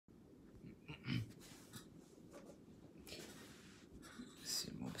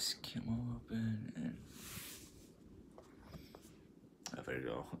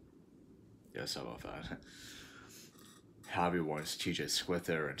so yeah, sorry about that. Hi everyone, it's TJ Squid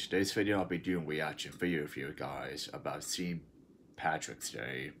there. In today's video, I'll be doing a reaction video for you guys about St. Patrick's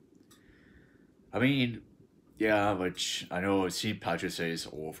Day. I mean, yeah, which I know St. Patrick's Day is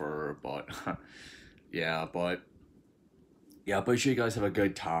over, but yeah, but sure you guys have a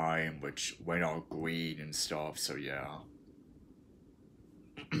good time, which went all green and stuff, so yeah.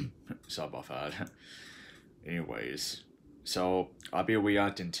 Sorry about that. Anyways, so I'll be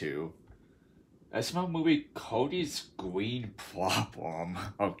reacting to SML movie Cody's Green Problem.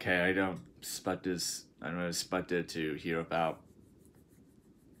 Okay, I don't expect to hear about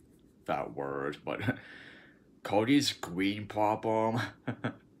that word, but Cody's Green Problem.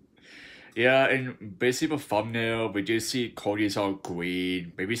 Yeah, and basically the thumbnail, we do see Cody's all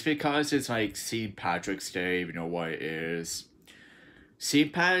green. Maybe it's because it's like St. Patrick's Day, you know what it is.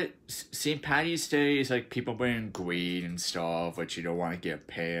 St. Patty's Day is like people wearing green and stuff, which you don't want to get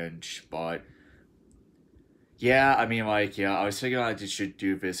pinched, but yeah, I mean, like, yeah, I was thinking I just should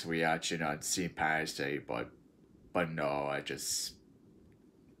do this reaction on St. Patty's Day, but no, I just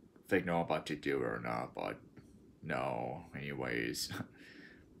think no, I'm about to do it or not, but no, anyways.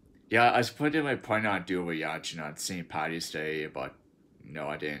 Yeah, I was putting my plan on do a reaction on St. Patty's Day, but no,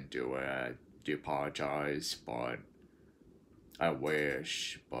 I didn't do it. I do apologize, but I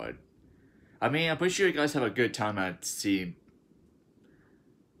wish, but I mean, I'm pretty sure you guys have a good time at St.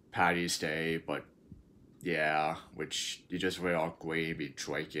 Patty's Day, but yeah, which you just wear all green, be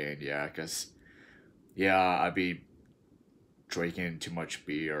drinking, yeah, cause yeah, I'd be drinking too much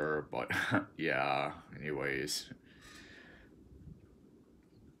beer, but yeah, anyways,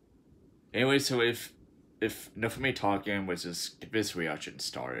 so if enough of me talking, let's just get this reaction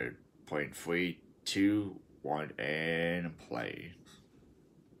started. Point 3, 2, 1, and play.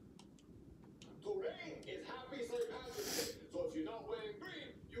 Today is Happy St. Patrick's Day, so if you're not wearing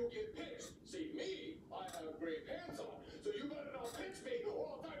green, you get pinched. See me, I have gray pants on, so you better not pinch me or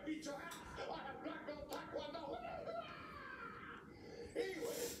else I beat your ass. I have black belt taekwondo.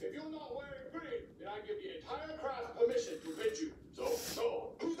 Anyway, if you're not wearing green, then I give the entire class permission to pinch you.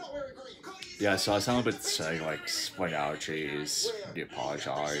 So, who's not wearing green? Yeah, so I sound a bit sick, like split allergies. I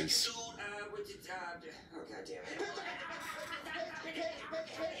apologize. Oh, God damn it.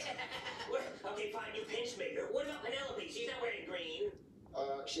 Okay, fine, you pinch me. What about Penelope? She's not wearing green.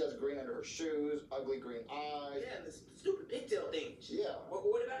 She has green under her shoes, ugly green eyes. Yeah, this stupid pigtail thing. Yeah.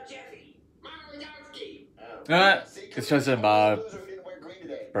 What about Jeffy? Marinowski. It's just about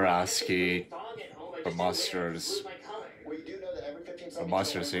Baraski, the Monsters, Well, you do know that every 15 the seconds...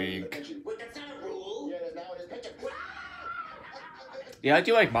 Monsters Inc. What, that's not a rule. Yeah, now it is pinching. Yeah, I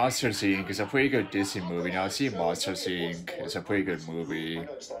do like Monsters Inc. It's a pretty good Disney movie. Now I see Monsters Inc. It's a pretty good movie.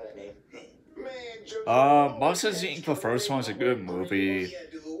 Monsters Inc. The first one's a good movie.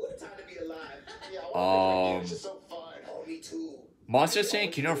 Monsters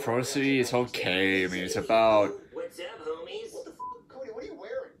Inc. University is okay. I mean, it's about What's up, homies? Cody, what are you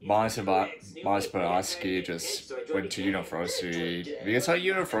wearing? Mons Baraski just went to university. Because like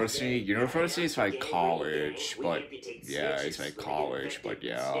university is like college, but yeah, it's like college, but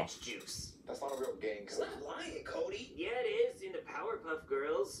yeah. That's not a real game, Cody. Stop lying, Cody. Yeah, it is. In the Powerpuff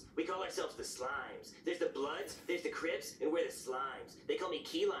Girls, we call ourselves the Slimes. There's the Bloods, there's the Crips, and we're the Slimes. They call me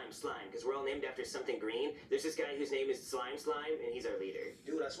Key Lime Slime because we're all named after something green. There's this guy whose name is Slime, and he's our leader.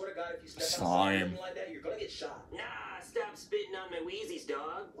 Dude, I swear to God, if you step Slime. outside like that, you're gonna get shot. Nah, stop spitting on my Wheezies,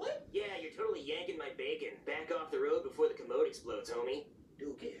 dog. What? Yeah, you're totally yanking my bacon. Back off the road before the commode explodes, homie.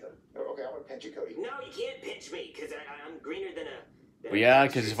 Dude, get him. Okay, I'm gonna pinch you, Cody. No, you can't pinch me because I'm greener than a... But yeah,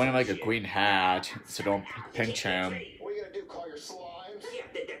 because he's wearing like a green hat, so don't pinch him. What are you gonna do, call your slimes? Yeah,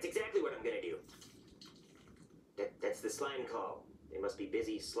 that's exactly what I'm gonna do. That's the slime call. They must be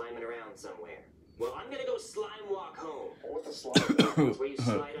busy sliming around somewhere. Well, I'm gonna go slime walk home. What's a slime? It's where you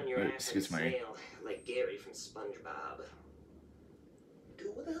slide on your ass and Excuse me. snail, like Gary from SpongeBob.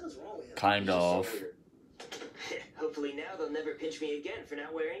 Dude, what the hell is wrong with him? Kind of. Hopefully now they'll never pinch me again for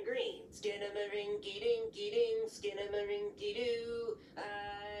not wearing green. Skinnamarink-ding, skinnamarink-doo.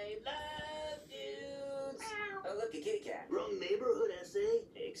 I love dudes. Oh, look, a kitty cat. Wrong neighborhood, I say.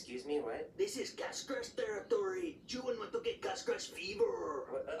 Excuse me, what? This is gas crush territory. You want to get gas crush fever.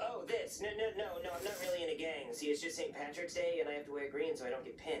 Oh, this. No, I'm not really in a gang. See, it's just St. Patrick's Day, and I have to wear green so I don't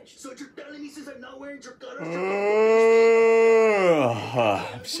get pinched. So you're telling me since I'm not wearing your cutters,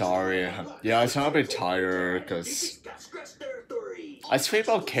 I'm sorry. Yeah, I sound a bit tired because I sleep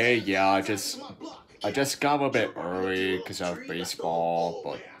okay. Yeah, I just got up a bit early because of baseball,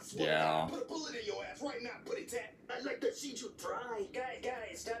 but yeah. Put a bullet in your ass right now, putty tat. I'd like to see you try.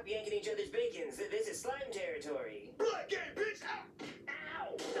 Guys, stop yanking each other's bacons. This is slime territory. Blood game, bitch. Ow. Ow!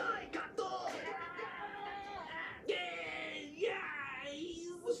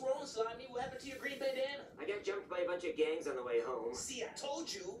 What's wrong, Slimy? What happened to your green bandana? I got jumped by a bunch of gangs on the way home. See, I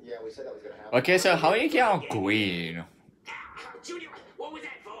told you. Yeah, we said that was gonna happen. Okay, so how do you get on green? Junior, what was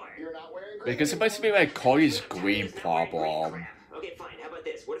that for? You're not wearing green. Because it's supposed to be like Cody's green problem. Okay, fine. How about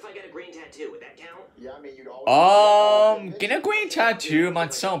this? What if I got a green tattoo? Would that count? Yeah, I mean, you'd always. Getting a green tattoo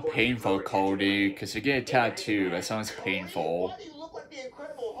might sound painful, Cody. Because you get a tattoo, that sounds painful. Why do you look like the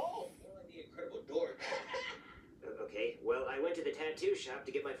Incredible Hulk? You're like the Incredible Dork. Okay, well, I went to the tattoo shop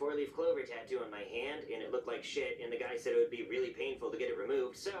to get my four-leaf clover tattoo on my hand, and it looked like shit, and the guy said it would be really painful to get it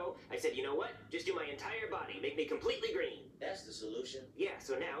removed, so I said, you know what? Just do my entire body, make me completely green. That's the solution. Yeah,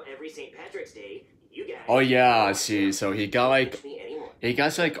 so now, every St. Patrick's Day, you guys... Oh yeah, I see. So he got like, me anymore. he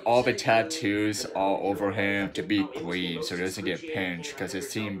got like all the tattoos all over him to be green, so he doesn't get pinched because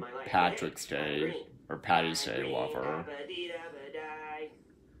it's St. Patrick's Day or Patty's Day, whatever. You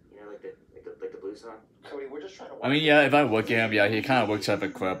know, like the blues song? Cody, we're just trying to. I mean, yeah, if I look at him, yeah, he kind of looks like a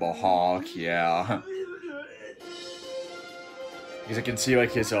Incredible Hulk, yeah. Because I can see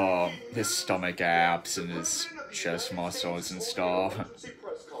like his stomach abs and his chest muscles and stuff.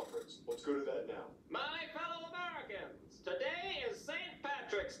 Press conference. Let's go to that now. My fellow Americans, today is St.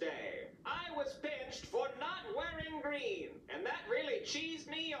 Patrick's Day. I was pinched for not wearing green, and that really cheesed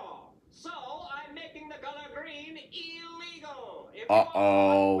me off. So I'm making the color green illegal. If you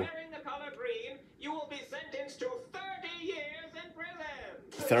are wearing the color green, you will be sentenced to 30 years in prison.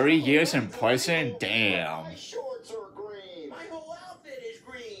 30 years in prison? Damn. My shorts are green. My whole outfit is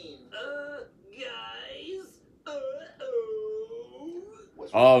green. Guys?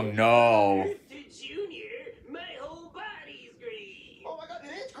 What's Oh wrong? no. Mr. Junior, my whole body's green. Oh my God,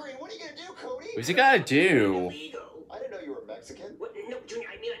 it is green. What are you gonna do, Cody? What's he gotta do? Illegal. I didn't know you were Mexican. What? No, Junior,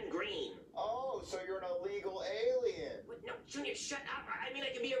 I mean I'm green. Oh, so you're an illegal alien. What? No, Junior, shut up. I mean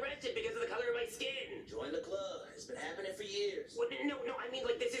I can be arrested because of the color of my skin. Join the club. It's been happening for years. What? No, I mean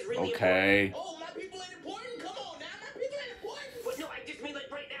like this is really Okay. Oh, my people ain't important? Come on now. My people ain't important. What? No, I just mean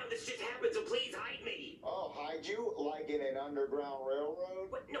like right now this just happened, so please hide me. Oh, hide you like in an underground railroad?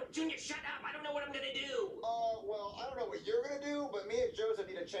 What? No, Junior, shut up. I don't know what I'm gonna do. Well, I don't know what you're gonna do, but me and Joseph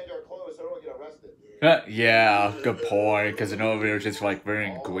need to change our clothes so we don't get arrested. Yeah, good point. Because I know we were just like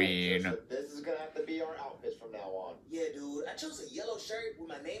wearing green. Joseph, this is gonna have to be our outfits from now on. Yeah, dude. I chose a yellow shirt with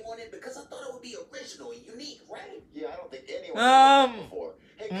my name on it because I thought it would be original and unique, right? Yeah, I don't think anyone has done that before.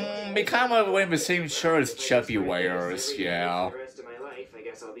 Hey, Cody, We kind of wearing the same shirt as Chevy wears, yeah. For the rest of my life, I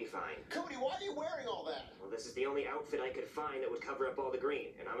guess I'll be fine. Cody, why are you wearing all that? Well, this is the only outfit I could find that would cover up all the green.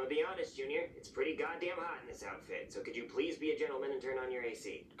 And I'm gonna be honest, Junior, it's pretty goddamn hot in this outfit. So could you please be a gentleman and turn on your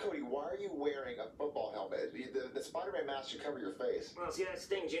AC? Cody, why are you wearing a football helmet? The Spider-Man mask should cover your face. Well, see, that's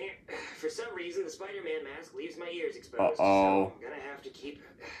the thing, Junior. For some reason, the Spider-Man mask leaves my ears exposed. Uh-oh. So I'm gonna have to keep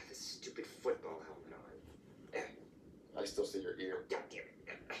this stupid football helmet on. I still see your ear. God damn it.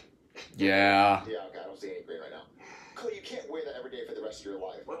 Yeah. Yeah, okay, I don't see any green right now. Cody, you can't wear that every day for the rest of your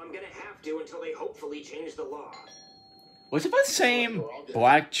life. Well, I'm gonna have to until they hopefully change the law. Was it the same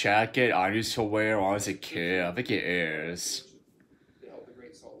black jacket I used to wear when I was a kid? I think it is. To help the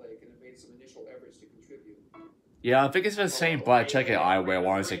Great Salt Lake and have made some initial efforts to contribute. Yeah, I think it's the same black jacket I wear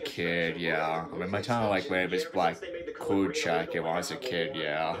when I was a kid, yeah. I remember trying to like wear this black cool jacket when I was a kid,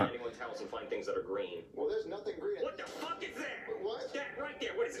 yeah. Anyone's house and find things that are green. Well, there's nothing green. What the fuck is that? What? That right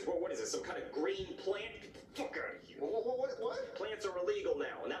there. What is this? What is this? Some kind of green plant? Get the fuck out of here. What? Plants are illegal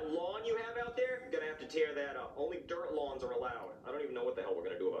now, and that lawn you have out there, you're gonna have to tear that up. Only dirt lawns are allowed. I don't even know what the hell we're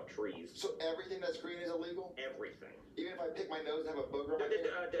gonna do about trees. So everything that's green is illegal? Everything. Even if I pick my nose and have a booger on my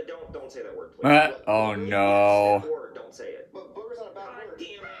head? Don't say that word, please. Oh no. Word, don't say it. But booger's not a bad God word. damn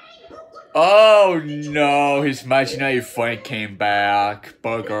it. Oh no, his imaginary friend came back.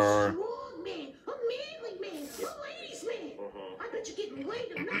 Booger. Strong man, a manly man, a ladies man. I bet you're getting laid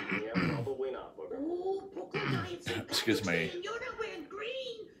tonight. Yeah, probably not, Booger. Oh, Brooklyn Giants. Excuse me. You're not wearing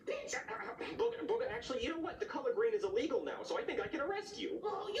green. Bitch. Booger, actually, you know what? The color green is illegal now, so I think I can arrest you.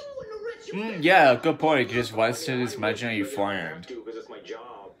 Oh, you wouldn't arrest your Yeah, good point. He just arrested his imaginary friend. Because it's my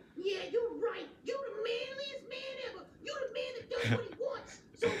job. Yeah, you're right. You're the manliest man ever. You're the man that does what he wants.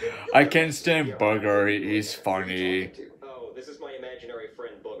 So I can't stand Booger. He's funny. Oh, this is my imaginary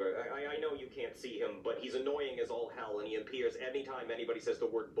friend Booger. I know you can't see him, but he's annoying as all hell, and he appears anytime anybody says the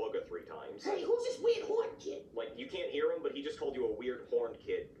word Booger 3 times. Hey, who's this weird horn kid? Like, you can't hear him, but he just called you a weird horned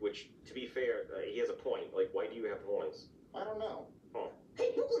kid, which, to be fair, he has a point. Like, why do you have horns? I don't know. Oh.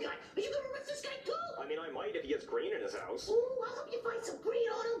 Hey, Brooklyn guy, are you gonna arrest this guy too? I mean, I might if he has green in his house. Ooh, I'll help you find some green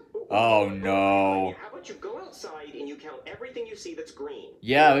on him. Oh no. How about you go outside and you count everything you see that's green?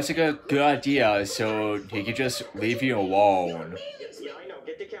 Yeah, it's like a good idea, so he could just leave you alone. Yeah, I know.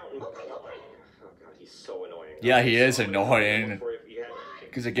 to counting. Okay, okay. Oh god, he's so annoying. Yeah, he is So annoying. before you had-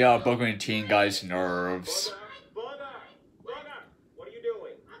 Because it get on Booger and Teen Guy's nerves. Booger, what are you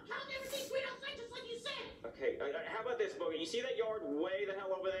doing? I'm counting everything sweet outside just like you said. Okay, how about this, Booger? You see that yard way the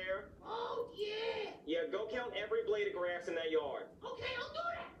hell over there? Oh, yeah. Yeah, go count every blade of grass in that yard. Okay, I'll do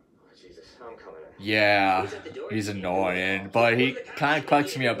that. Oh, Jesus, I'm coming in. Yeah, Who's at the door? he's annoying, but he kind of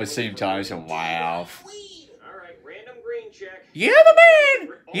cracks me up at the same time to laugh. All right, random green check. You're the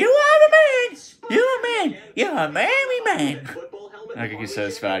man! You are the man! You're a man! You're a manly man! Football helmet. I think he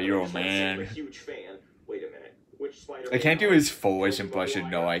says that, you're a man. I'm a huge fan. Wait a minute. Which Spider-Man? I can't do his voice impression,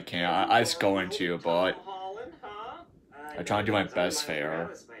 no I can't. I was going to, but Holland, huh? I'm trying to do my best there.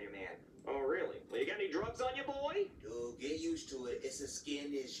 Spider-Man. Oh, really? Well, you got any drugs on you, boy? Dude, get used to it. It's a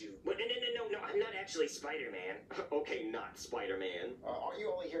skin issue. What? No, I'm not actually Spider-Man. Okay, not Spider-Man. Aren't you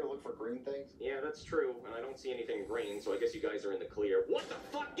only here to look for green things? Yeah, that's true, and I don't see anything green, so I guess you guys are in the clear. What the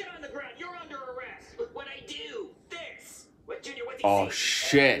fuck? Get on the ground! You're under arrest! What'd I do? This! What, Junior, what's he Oh say?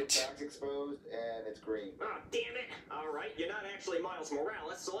 shit! Your back's exposed and it's green. Oh, damn it! All right, you're not actually Miles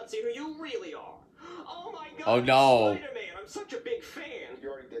Morales, so let's see who you really are. Oh my god! Oh, no. Spider-Man! I'm such a big fan! You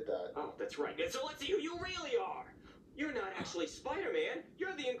already did that. Oh, that's right. So let's see who you really are. You're not actually Spider-Man.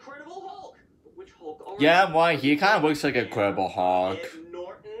 You're the Incredible Hulk. But which Hulk are Yeah, you? why? He kind of looks like a Incredible Hulk. Ed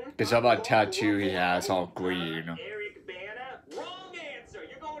Norton? Because of that tattoo he has all green. Eric Bana? Wrong answer.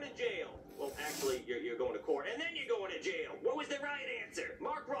 You're going to jail. Well, actually, you're going to court, and then you're going to jail. What was the right answer?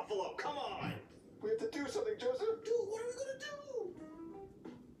 Mark Ruffalo, come on. We have to do something, Joseph. Dude, what are we gonna do?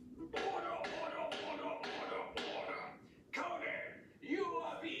 Order. Cody, you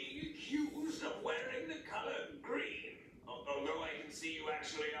are being accused of wearing the color green. Although I can see you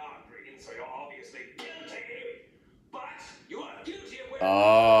actually are green, so you're obviously guilty. But you are guilty of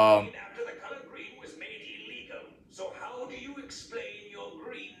wearing green after the color green was made illegal. So how do you explain your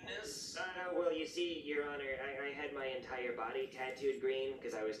greenness? Well, you see, Your Honor, I had my entire body tattooed green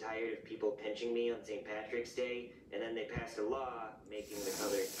because I was tired of people pinching me on St. Patrick's Day, and then they passed a law making the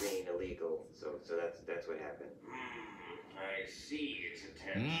color green illegal. So that's what happened. I see it's a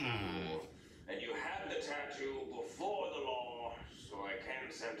tattoo. And you had the tattoo before the law, so I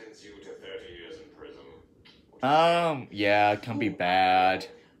can sentence you to 30 years in prison. Yeah, it can be bad.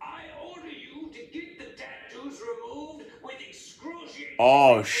 I order you to get the tattoos removed with excruciating...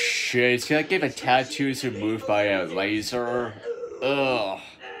 Oh shit, he's gonna get the tattoos removed by a laser. Ugh.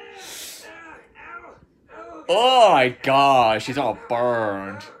 Oh my gosh, he's all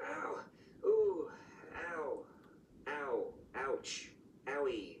burned. Ow. Ooh. Ow. Ow. Ouch.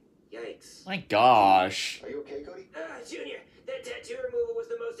 Owie. Yikes. My gosh. Are you okay, Cody? Junior, that tattoo removal was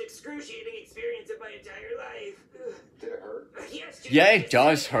the most excruciating experience of my entire life. Did it hurt? Yes, Junior. Yeah, it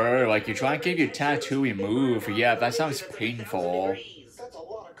does hurt. Like, you try and get your tattoo removed. Yeah, that sounds painful. That's a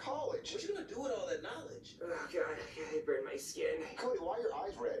lot of college. What you gonna do with all that knowledge? Oh, God. It burned my skin. Cody, why are your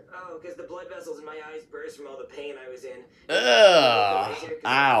eyes red? Oh, because the blood vessels in my eyes burst from all the pain I was in. Ugh.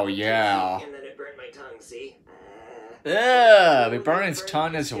 Ow, yeah. And then it burnt my tongue, see? Ugh, it burned his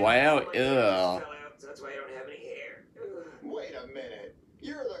tongue as well. Ugh. So that's why I don't have any hair. Ugh. Wait a minute.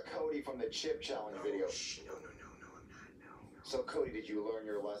 You're the Cody from the Chip Challenge video. Shh, no, I'm not, no. So, Cody, did you learn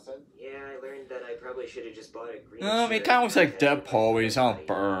your lesson? Yeah, I learned that I probably should have just bought a green He shirt. kind of looks like Deadpool. He's all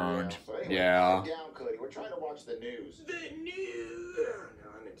burned. So anyway, Yeah. calm down, Cody. We're trying to watch the news. The news! Oh, no,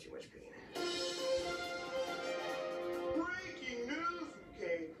 I'm in too much pain. Breaking news,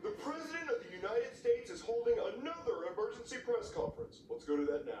 King. The President of the United States is holding another emergency press conference. Let's go to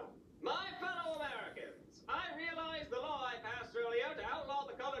that now. My fellow Americans, I realize the law I passed earlier to outlaw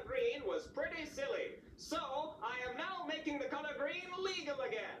the color green was pretty silly. So, I am now making the color green legal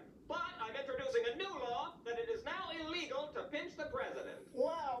again. But I'm introducing a new law that it is now illegal to pinch the president.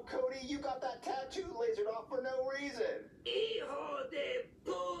 Wow, Cody, you got that tattoo lasered off for no reason. Hijo de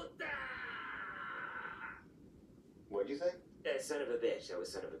puta! What'd you say? Son of a bitch. That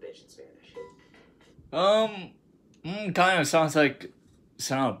was son of a bitch in Spanish. Kind of sounds like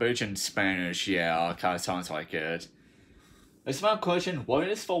son of a bitch in Spanish. Yeah, kind of sounds like it. It's my question, what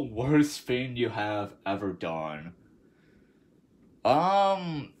is the worst thing you have ever done?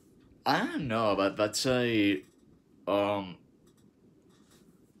 I don't know, but that's a,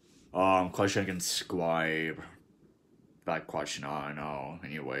 question I can describe that question, I don't know,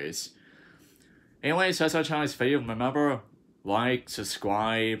 anyways, that's our channel's video. Remember, like,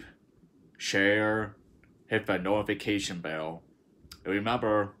 subscribe, share, hit the notification bell, and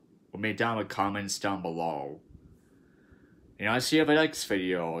remember, leave down the comments down below. I see you in the next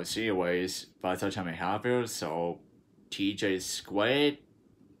video. Anyways, that's our time I have here, so TJ Squid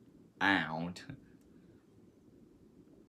out.